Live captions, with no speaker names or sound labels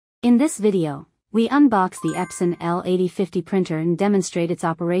In this video, we unbox the Epson L8050 printer and demonstrate its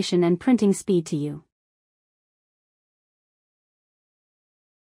operation and printing speed to you.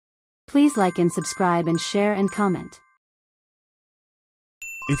 Please like and subscribe and share and comment.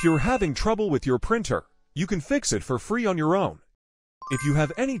 If you're having trouble with your printer, you can fix it for free on your own. If you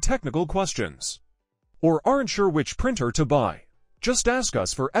have any technical questions or aren't sure which printer to buy, just ask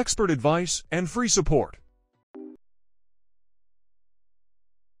us for expert advice and free support.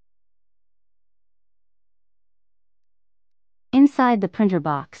 Inside the printer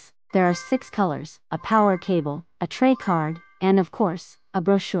box, there are 6 colors, a power cable, a tray card, and of course, a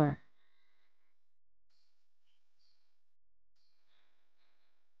brochure.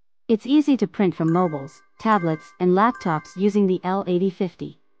 It's easy to print from mobiles, tablets, and laptops using the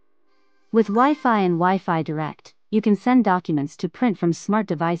L8050. With Wi-Fi and Wi-Fi Direct, you can send documents to print from smart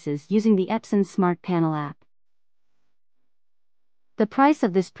devices using the Epson Smart Panel app. The price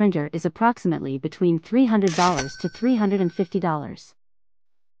of this printer is approximately between $300 to $350.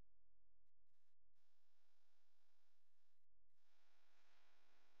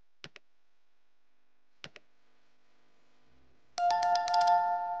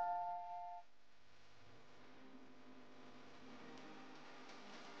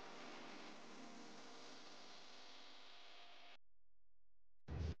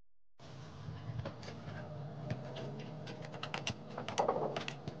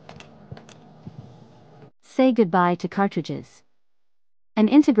 Say goodbye to cartridges. An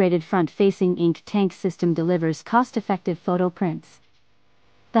integrated front-facing ink tank system delivers cost-effective photo prints.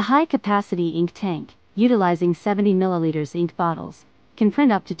 The high-capacity ink tank, utilizing 70 milliliters ink bottles, can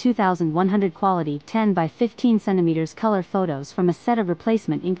print up to 2,100 quality 10 by 15 centimeters color photos from a set of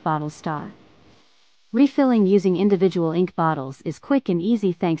replacement ink bottles stock. Refilling using individual ink bottles is quick and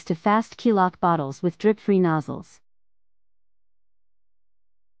easy thanks to fast keylock bottles with drip-free nozzles.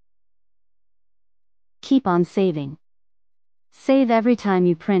 Keep on saving. Save every time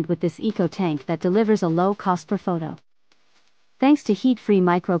you print with this eco tank that delivers a low cost per photo. Thanks to heat-free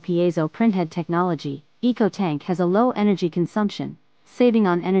micro-piezo printhead technology, eco tank has a low energy consumption, saving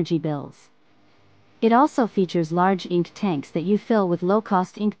on energy bills. It also features large ink tanks that you fill with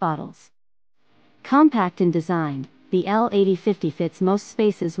low-cost ink bottles. Compact in design, the L8050 fits most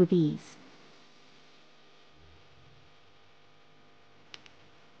spaces with ease.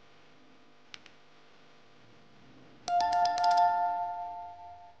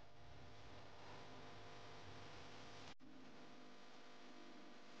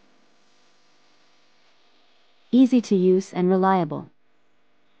 Easy to use and reliable.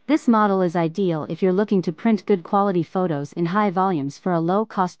 This model is ideal if you're looking to print good quality photos in high volumes for a low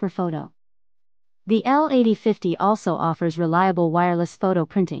cost per photo. The L8050 also offers reliable wireless photo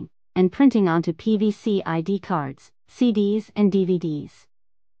printing, and printing onto PVC ID cards, CDs and DVDs.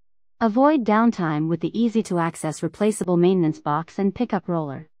 Avoid downtime with the easy-to-access replaceable maintenance box and pickup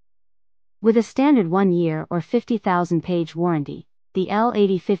roller. With a standard 1-year or 50,000-page warranty, the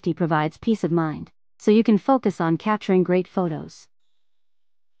L8050 provides peace of mind, so you can focus on capturing great photos.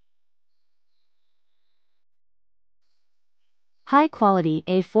 High-quality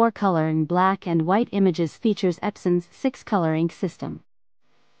A4 color in black and white images features Epson's 6-color ink system.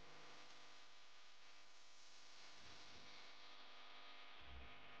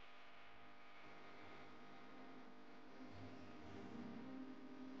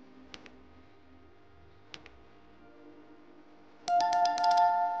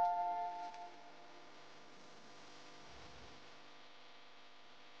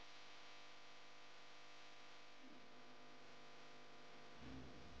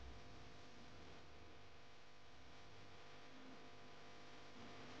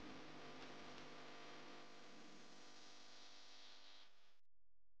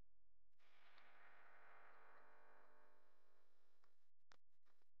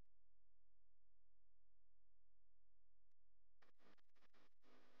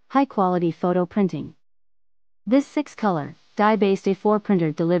 High-quality photo printing. This 6-color, dye-based A4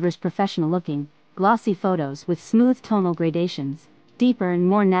 printer delivers professional-looking, glossy photos with smooth tonal gradations, deeper and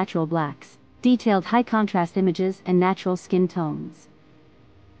more natural blacks, detailed high-contrast images and natural skin tones.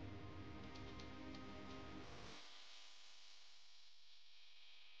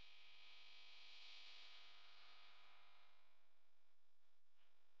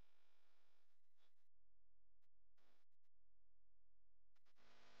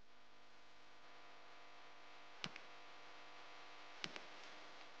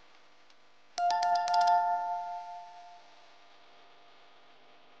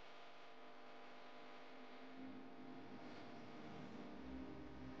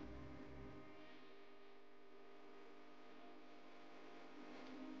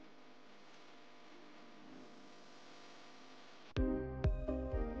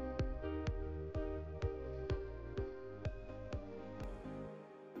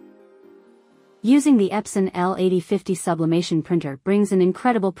 Using the Epson L8050 sublimation printer brings an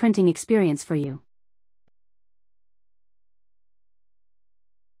incredible printing experience for you.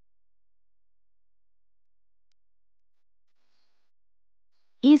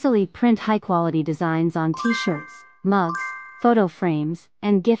 Easily print high-quality designs on t-shirts, mugs, photo frames,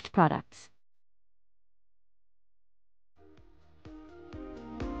 and gift products.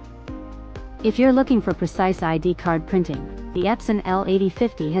 If you're looking for precise ID card printing, the Epson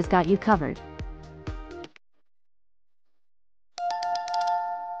L8050 has got you covered.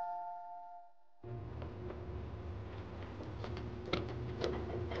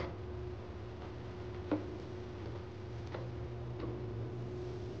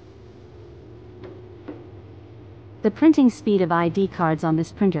 The printing speed of ID cards on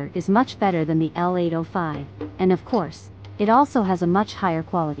this printer is much better than the L8050, and of course, it also has a much higher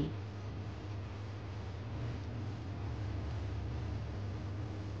quality.